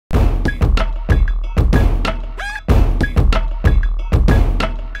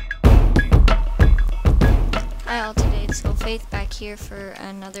here for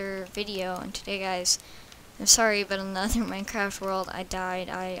another video, and today, guys, I'm sorry, but in the other Minecraft world, I died.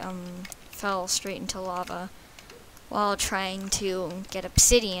 I fell straight into lava while trying to get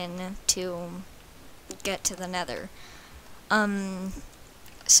obsidian to get to the nether.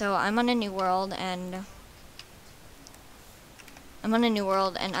 So I'm on a new world, and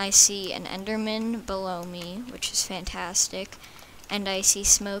I see an enderman below me, which is fantastic, and I see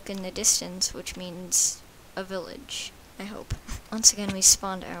smoke in the distance, which means a village, I hope. Once again, we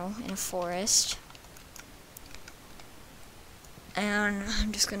spawned out in a forest, and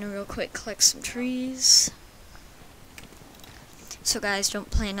I'm just gonna real quick collect some trees. So guys,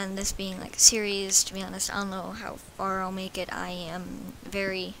 don't plan on this being like a series. To be honest, I don't know how far I'll make it. I'm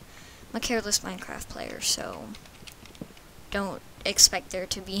a careless Minecraft player, so don't expect there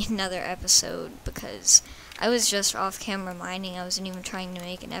to be another episode, because I was just off camera mining. I wasn't even trying to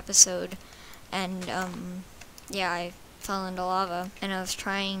make an episode, and yeah, I fell into lava, and I was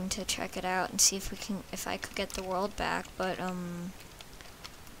trying to check it out and see if I could get the world back, but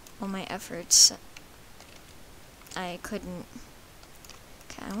all my efforts, I couldn't.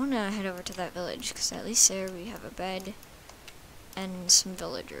 Okay, I want to head over to that village, because at least there we have a bed and some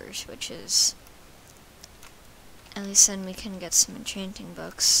villagers, which is, at least then we can get some enchanting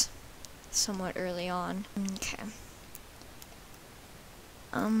books somewhat early on. Okay.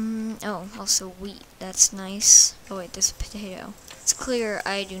 Oh, also wheat, that's nice. Oh wait, there's a potato. It's clear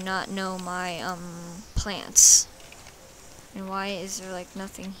I do not know my, plants. And why is there, like,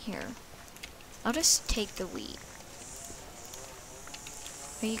 nothing here? I'll just take the wheat.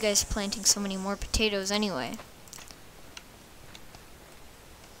 Why are you guys planting so many more potatoes anyway?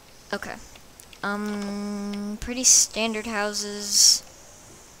 Okay. Pretty standard houses.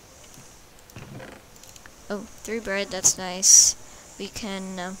 Oh, 3 bread, that's nice. We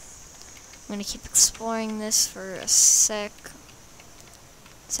can, I'm gonna keep exploring this for a sec.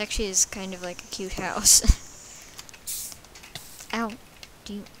 This actually is kind of like a cute house. Ow,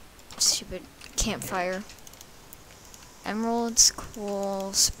 stupid campfire. Emeralds,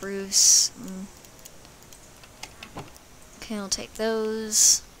 cool, spruce. Okay, I'll take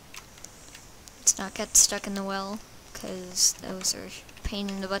those. Let's not get stuck in the well, because those are a pain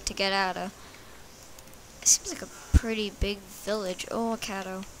in the butt to get out of. It seems like a pretty big village. Oh, a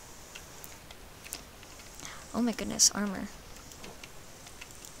catto. Oh my goodness, armor.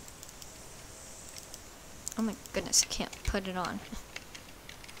 Oh my goodness, I can't put it on.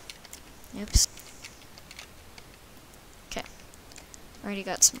 Oops. Okay. Already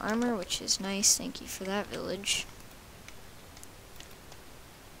got some armor, which is nice. Thank you for that, village.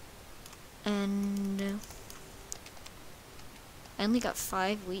 And I only got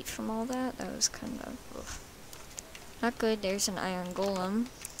 5 wheat from all that. That was kind of not good. There's an iron golem.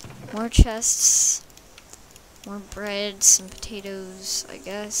 More chests. More bread. Some potatoes, I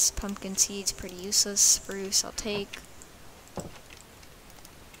guess. Pumpkin seeds, pretty useless. Spruce, I'll take.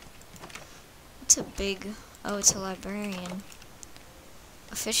 It's a big... Oh, it's a librarian.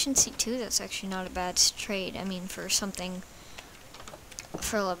 Efficiency 2, that's actually not a bad trade. I mean, for something...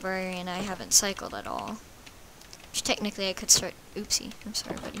 For a librarian, I haven't cycled at all. Which technically I could start... Oopsie. I'm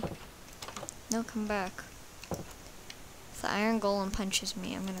sorry, buddy. No, come back. If the iron golem punches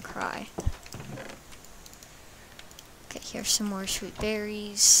me, I'm gonna cry. Okay, here's some more sweet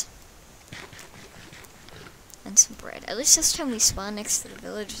berries. And some bread. At least this time we spawned next to the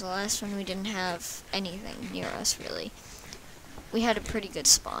village. The last one we didn't have anything near us, really. We had a pretty good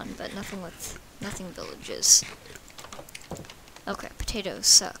spawn, but nothing villages. Okay, potatoes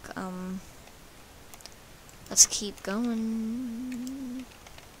suck. Let's keep going.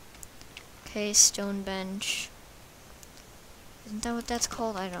 Okay, stone bench. Isn't that what that's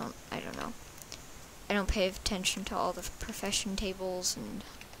called? I don't know. I don't pay attention to all the profession tables and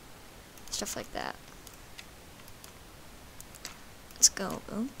stuff like that. Let's go.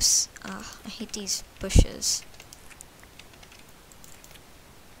 Oops. I hate these bushes.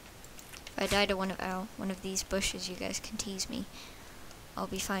 If I die to one of these bushes, you guys can tease me. I'll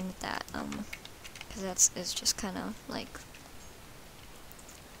be fine with that. Because it's just kind of like,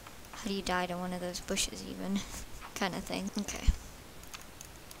 how do you die to one of those bushes even? Kind of thing. Okay.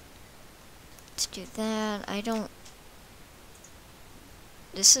 Let's do that.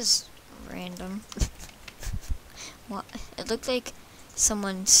 This is random. What? It looked like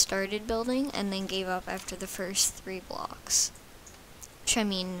someone started building and then gave up after the first 3 blocks. Which, I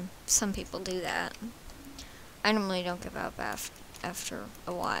mean, some people do that. I normally don't give up after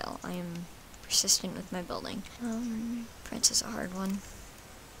a while. I am persistent with my building. Prince is a hard one.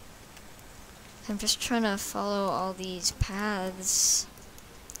 I'm just trying to follow all these paths.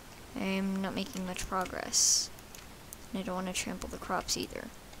 I'm not making much progress. and I don't want to trample the crops either.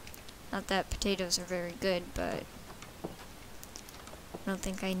 Not that potatoes are very good, but I don't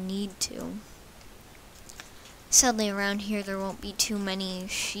think I need to. Sadly, around here there won't be too many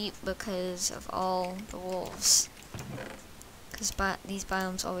sheep because of all the wolves. Because these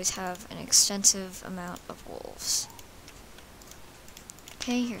biomes always have an extensive amount of wolves.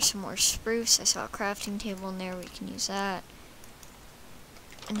 Okay, here's some more spruce. I saw a crafting table in there. We can use that.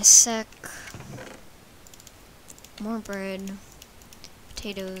 In a sec. More bread.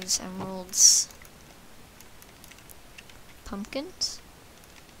 Potatoes, emeralds. Pumpkins?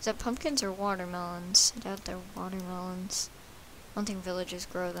 Is that pumpkins or watermelons? I doubt they're watermelons. I don't think villages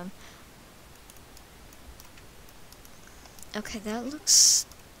grow them. Okay, that looks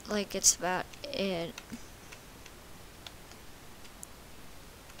like it's about it.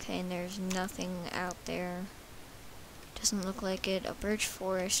 Okay, and there's nothing out there. Doesn't look like it. A birch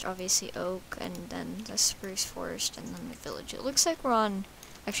forest, obviously oak, and then the spruce forest, and then the village. It looks like we're on,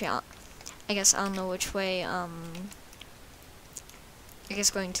 actually, I guess I don't know which way, I guess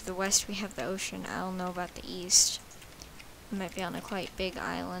going to the west we have the ocean. I don't know about the east. We might be on a quite big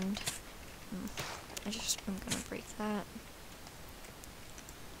island. I'm gonna break that.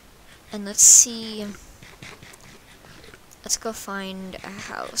 And let's see. Let's go find a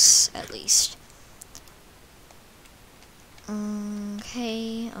house, at least.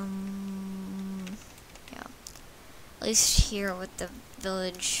 Okay, yeah. At least here with the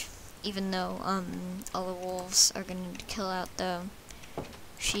village, even though, all the wolves are gonna kill out the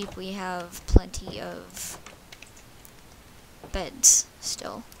sheep, we have plenty of beds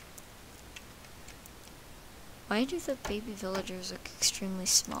still. Why do the baby villagers look extremely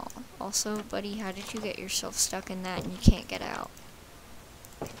small? Also, buddy, how did you get yourself stuck in that and you can't get out?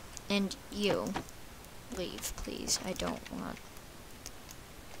 And you, leave, please. I don't want...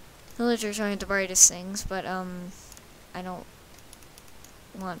 Villagers aren't the brightest things, but, I don't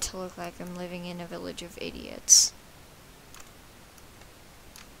want to look like I'm living in a village of idiots.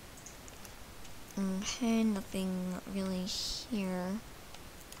 Okay, nothing really here.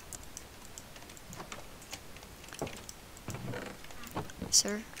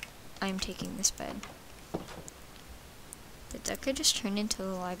 Sir, I'm taking this bed. Did that guy just turn into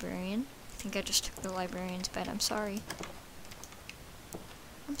the librarian? I think I just took the librarian's bed. I'm sorry.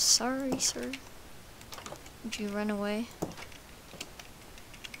 I'm sorry, sir. Would you run away? I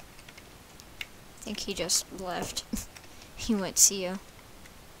think he just left. He went, see ya.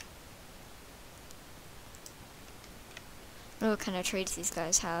 I don't know what kind of trades these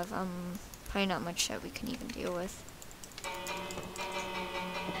guys have. Probably not much that we can even deal with.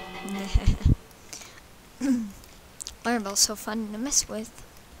 Iron Bell's so fun to mess with.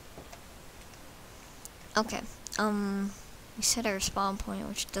 Okay, we set our spawn point,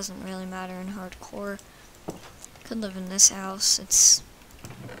 which doesn't really matter in hardcore. Could live in this house. It's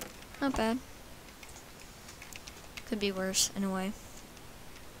not bad. Could be worse in a way.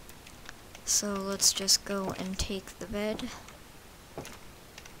 So let's just go and take the bed.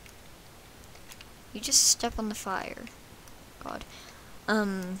 You just step on the fire. God.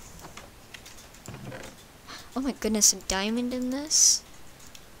 Oh my goodness, a diamond in this?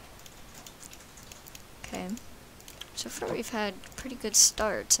 Okay. So far we've had pretty good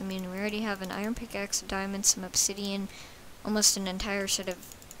starts. I mean, we already have an iron pickaxe, a diamond, some obsidian, almost an entire set of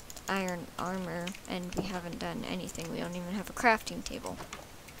iron armor, and we haven't done anything. We don't even have a crafting table.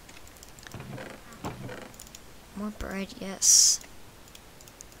 More bread, yes.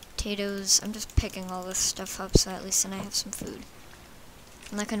 Potatoes. I'm just picking all this stuff up so at least then I have some food.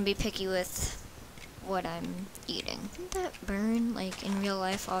 I'm not gonna be picky with what I'm eating. Didn't that burn? Like, in real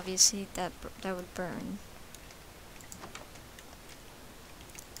life, obviously, that would burn.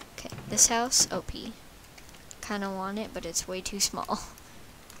 Okay, this house, OP. Kinda want it, but it's way too small.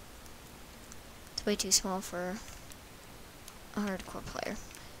 It's way too small for a hardcore player.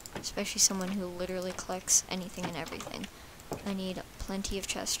 Especially someone who literally collects anything and everything. I need plenty of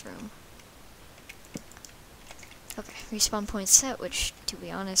chest room. Okay, respawn point set, which, to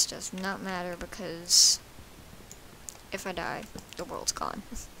be honest, does not matter because if I die, the world's gone.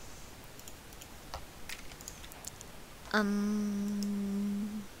 I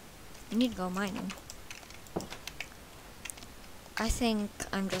need to go mining. I think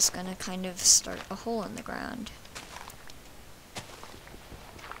I'm just gonna kind of start a hole in the ground.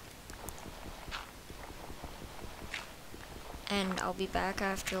 And I'll be back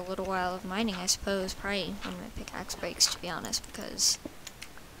after a little while of mining, I suppose. Probably when my pickaxe breaks, to be honest, because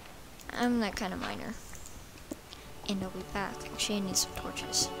I'm that kind of miner. And I'll be back. Actually, I need some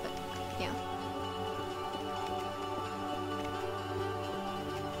torches, but yeah.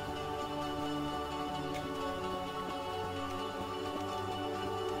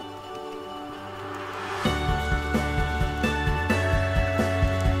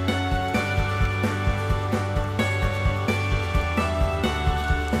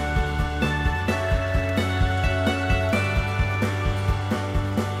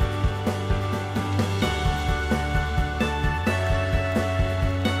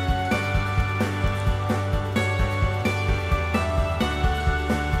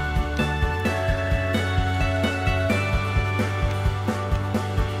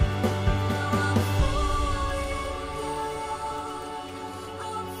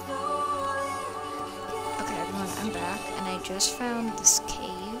 I'm back, and I just found this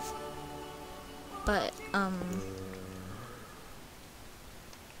cave, but,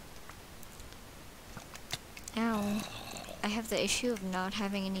 ow, I have the issue of not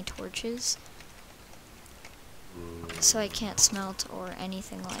having any torches, so I can't smelt or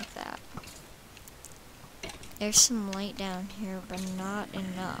anything like that. There's some light down here, but not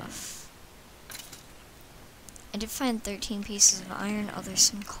enough. I did find 13 pieces of iron. Oh, there's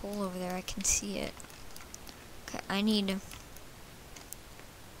some coal over there. I can see it. Okay, I need...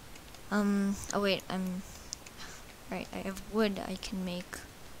 oh wait, right, I have wood I can make.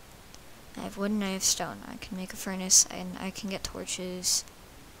 I have wood and I have stone. I can make a furnace, and I can get torches.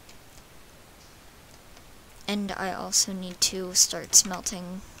 And I also need to start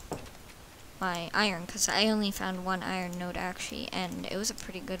smelting my iron, because I only found one iron node actually, and it was a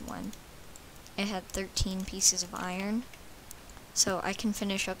pretty good one. It had 13 pieces of iron, so I can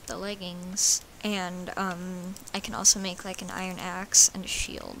finish up the leggings, and I can also make like an iron axe and a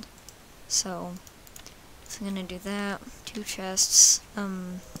shield. So I'm gonna do that. 2 chests.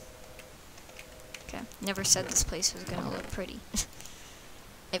 Okay, never said this place was gonna look pretty.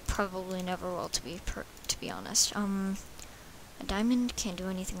 It probably never will, to be honest. A diamond, can't do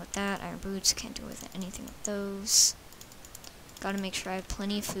anything with that. Iron boots, can't do anything with those. Gotta make sure I have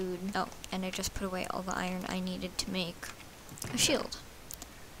plenty of food. Oh, and I just put away all the iron I needed to make a shield.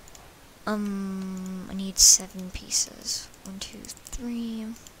 I need 7 pieces. 1, 2, 3.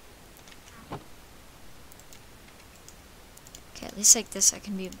 Okay, at least like this I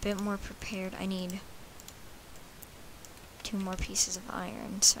can be a bit more prepared. I need 2 more pieces of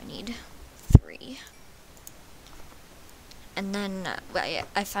iron, so I need 3. And then,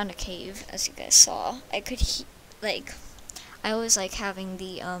 I found a cave, as you guys saw. I could, I always like having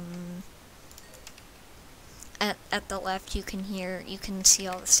the, at the left you can see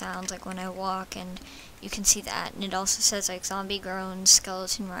all the sounds, like when I walk, and you can see that, and it also says, like, zombie groans,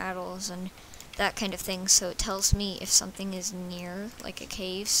 skeleton rattles, and that kind of thing, so it tells me if something is near, like a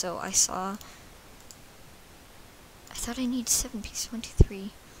cave. So I thought I need 7 pieces. 1, 2,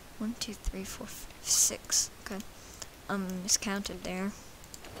 3. 1, 2, 3, 4, 5, 6. Okay. Miscounted there.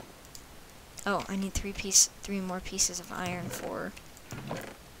 Oh, I need 3 more pieces of iron for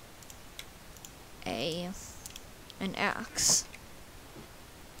an axe.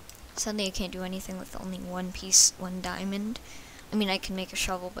 Suddenly I can't do anything with only 1 diamond. I mean, I can make a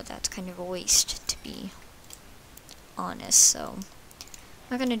shovel, but that's kind of a waste, to be honest, so I'm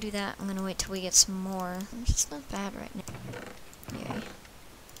not gonna do that. I'm gonna wait till we get some more. It's not bad right now. Yay.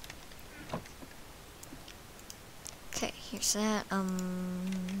 Okay, here's that.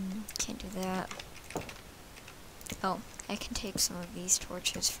 Can't do that. Oh, I can take some of these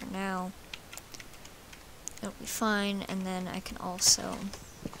torches for now. It'll be fine, and then I can also,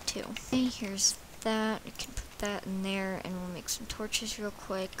 too. Okay, here's that. I can put that in there, and we'll make some torches real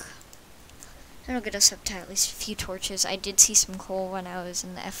quick. That'll get us up to at least a few torches. I did see some coal when I was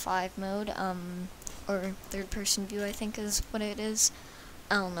in the F5 mode, or third-person view, I think is what it is.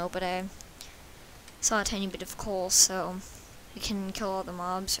 I don't know, but I saw a tiny bit of coal, so we can kill all the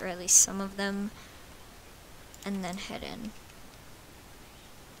mobs, or at least some of them, and then head in.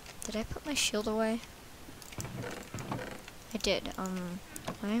 Did I put my shield away? I did.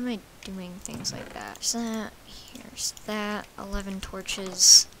 Why am I doing things like that? Here's that. Here's that. 11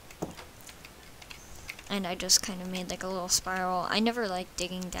 torches. And I just kind of made like a little spiral. I never like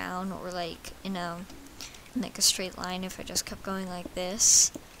digging down or like in like a straight line if I just kept going like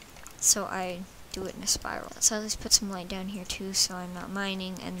this. So I do it in a spiral. So at least put some light down here too, so I'm not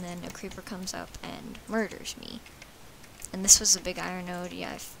mining, and then a creeper comes up and murders me. And this was a big iron node.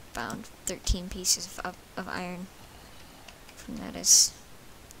 Yeah, I found 13 pieces of iron from that. As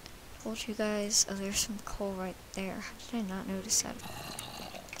told you guys. Oh, there's some coal right there. How did I not notice that?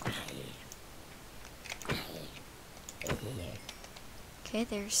 Okay,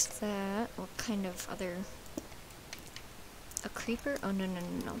 there's that. What kind of other... A creeper? Oh, no, no,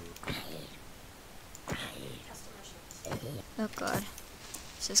 no, no. Oh god.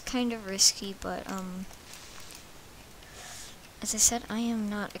 This is kind of risky, but, as I said, I am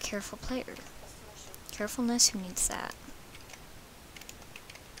not a careful player. Carefulness, who needs that?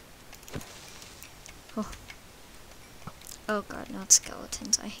 Oh. Oh god, not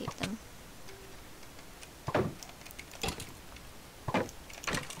skeletons. I hate them.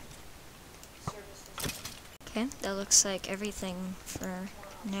 Okay, that looks like everything for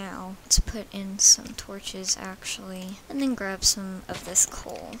now. Let's put in some torches, actually, and then grab some of this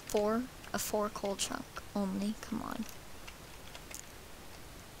coal. A 4 coal chunk only, come on.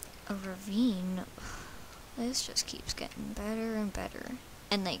 A ravine. This just keeps getting better and better.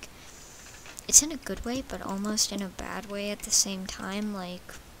 And, like, it's in a good way, but almost in a bad way at the same time.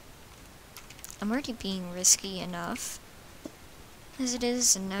 Like, I'm already being risky enough as it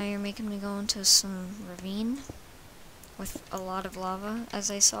is, and now you're making me go into some ravine with a lot of lava,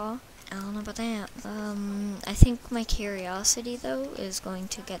 as I saw. I don't know about that. I think my curiosity, though, is going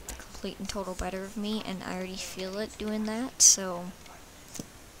to get the complete and total better of me, and I already feel it doing that, so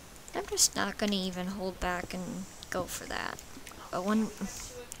I'm just not gonna even hold back and go for that. But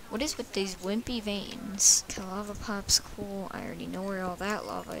what is with these wimpy veins? Okay, lava pop's cool. I already know where all that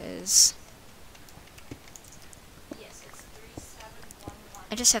lava is.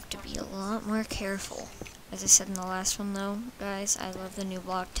 I just have to be a lot more careful. As I said in the last one, though, guys, I love the new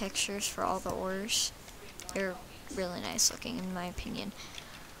block textures for all the ores. They're really nice looking, in my opinion.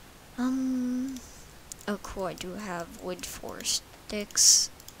 Oh cool, I do have wood for sticks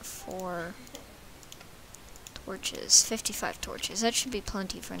for torches. 55 torches. That should be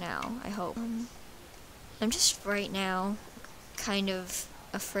plenty for now, I hope. I'm just right now kind of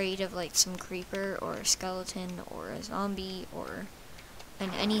afraid of like some creeper or a skeleton or a zombie or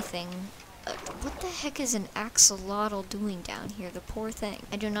anything. What the heck is an axolotl doing down here? The poor thing.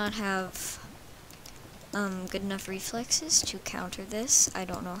 I do not have good enough reflexes to counter this. I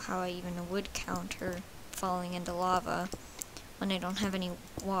don't know how I even would counter falling into lava when I don't have any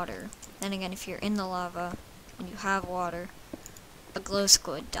water. Then again, if you're in the lava and you have water, a glow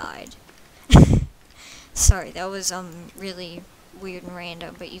squid died. Sorry, that was really weird and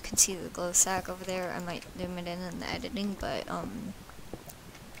random, but you can see the glow sack over there. I might zoom it in the editing, but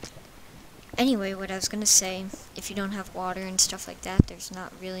anyway, what I was gonna say, if you don't have water and stuff like that, there's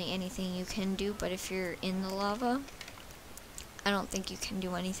not really anything you can do, but if you're in the lava, I don't think you can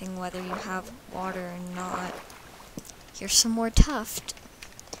do anything whether you have water or not. Here's some more tuft.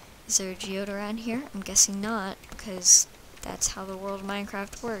 Is there a geode around here? I'm guessing not, because that's how the world of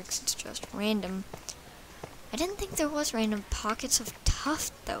Minecraft works. It's just random. I didn't think there was random pockets of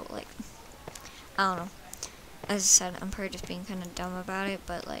tuft, though. Like, I don't know. As I said, I'm probably just being kind of dumb about it,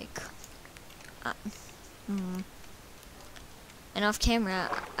 but like, and off camera,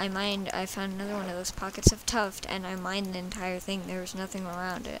 I found another one of those pockets of tuft, and I mined the entire thing. There was nothing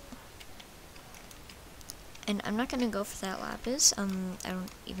around it. And I'm not gonna go for that lapis. I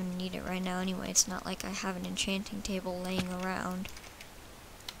don't even need it right now anyway. It's not like I have an enchanting table laying around.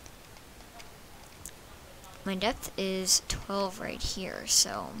 My depth is 12 right here,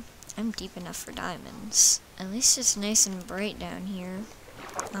 so I'm deep enough for diamonds. At least it's nice and bright down here.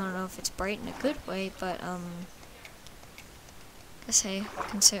 I don't know if it's bright in a good way, but I guess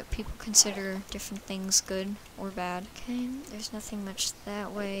people consider different things good or bad. Okay, there's nothing much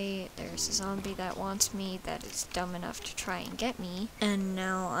that way. There's a zombie that wants me, that is dumb enough to try and get me. And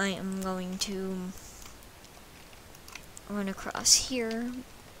now I am going to run across here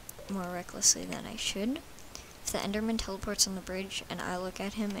more recklessly than I should. If the Enderman teleports on the bridge and I look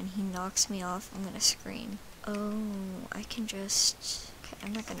at him and he knocks me off, I'm gonna scream. Oh, I can just... Okay,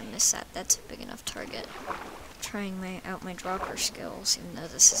 I'm not gonna miss that. That's a big enough target. Trying out my dropper skills, even though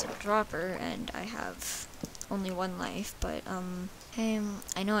this is a dropper and I have only one life, but hey,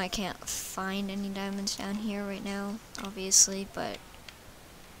 I know I can't find any diamonds down here right now, obviously, but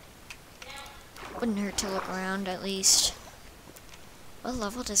wouldn't hurt to look around at least. What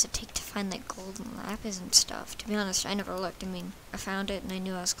level does it take to find like golden lapis and stuff? To be honest, I never looked. I mean, I found it and I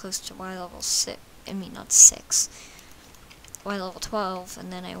knew I was close to Y level 6. I mean, not 6. Y level 12,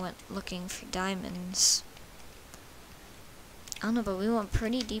 and then I went looking for diamonds. I don't know, but we went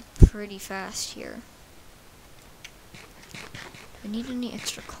pretty deep pretty fast here. Do we need any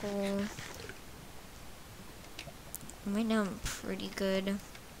extra coal? Right now I'm pretty good.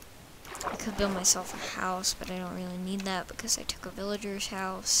 I could build myself a house, but I don't really need that because I took a villager's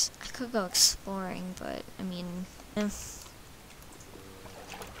house. I could go exploring, but I mean,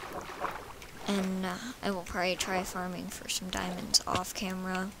 and I will probably try farming for some diamonds off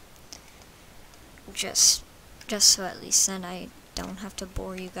camera. Just so at least then I don't have to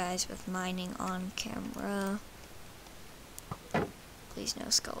bore you guys with mining on camera. Please no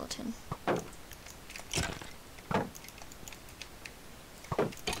skeleton.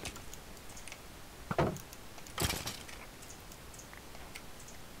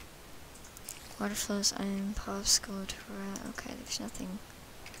 Water flows, iron, pop, skeleton. Okay, there's nothing.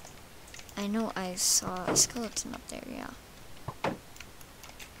 I know I saw a skeleton up there, yeah.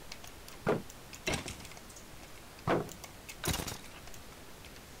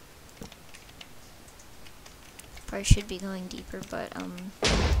 Probably should be going deeper, but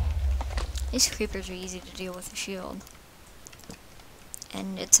these creepers are easy to deal with a shield.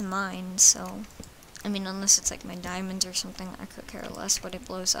 And it's a mine, so I mean, unless it's like my diamonds or something, I could care less what it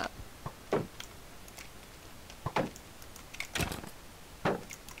blows up.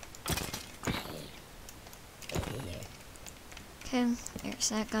 Okay, there's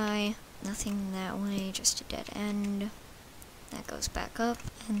that guy. Nothing that way, just a dead end. That goes back up,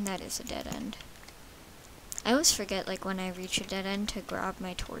 and that is a dead end. I always forget, like, when I reach a dead end to grab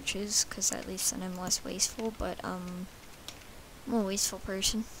my torches, because at least then I'm less wasteful, but, I'm a wasteful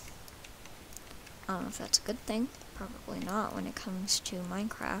person. I don't know if that's a good thing. Probably not when it comes to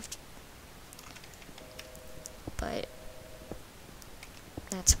Minecraft. But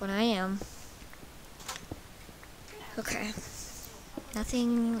that's what I am. Okay.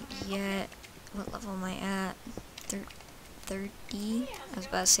 Nothing yet. What level am I at? 30? I was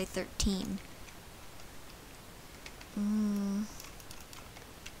about to say 13.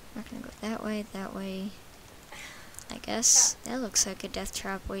 Not gonna go that way. I guess that looks like a death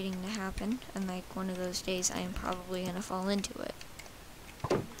trap waiting to happen, and like one of those days I am probably gonna fall into it.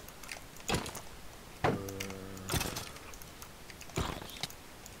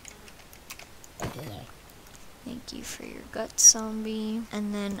 Thank you for your guts, zombie.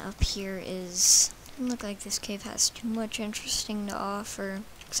 And then up here is, doesn't look like this cave has too much interesting to offer,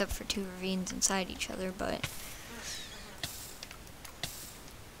 except for 2 ravines inside each other, but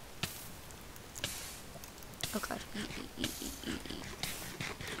oh god, eat.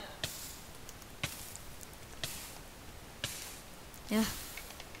 Yeah.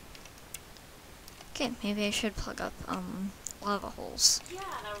 Okay, maybe I should plug up, lava holes. Yeah,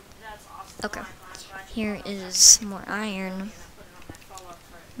 that's awesome. Okay. Here is more iron.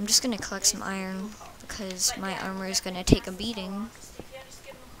 I'm just gonna collect some iron, because my armor is gonna take a beating.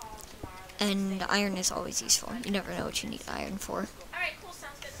 And iron is always useful. You never know what you need iron for. Alright, cool,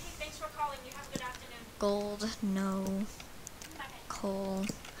 sounds good. Hey, thanks for calling. You have a good afternoon. Gold, no. Coal.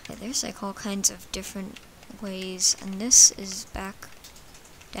 Okay, there's like all kinds of different ways, and this is back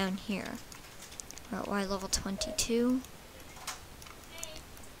down here. We're at Y level 22.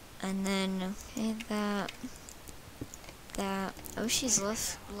 And then, okay, that. Oshi's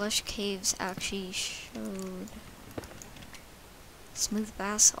Lush Caves actually showed smooth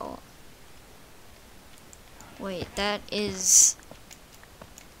basalt. Wait, that is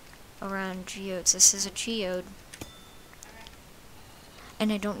around geodes. This is a geode.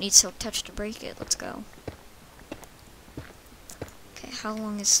 And I don't need Silk Touch to break it. Let's go. Okay, how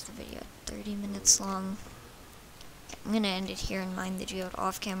long is the video? 30 minutes long. Okay, I'm gonna end it here and mine the geode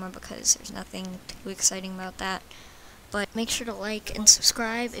off camera because there's nothing too exciting about that. But make sure to like and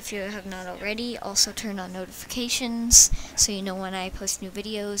subscribe if you have not already. Also turn on notifications so you know when I post new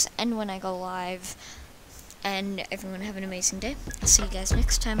videos and when I go live. And everyone have an amazing day. I'll see you guys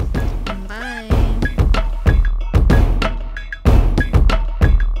next time. Bye.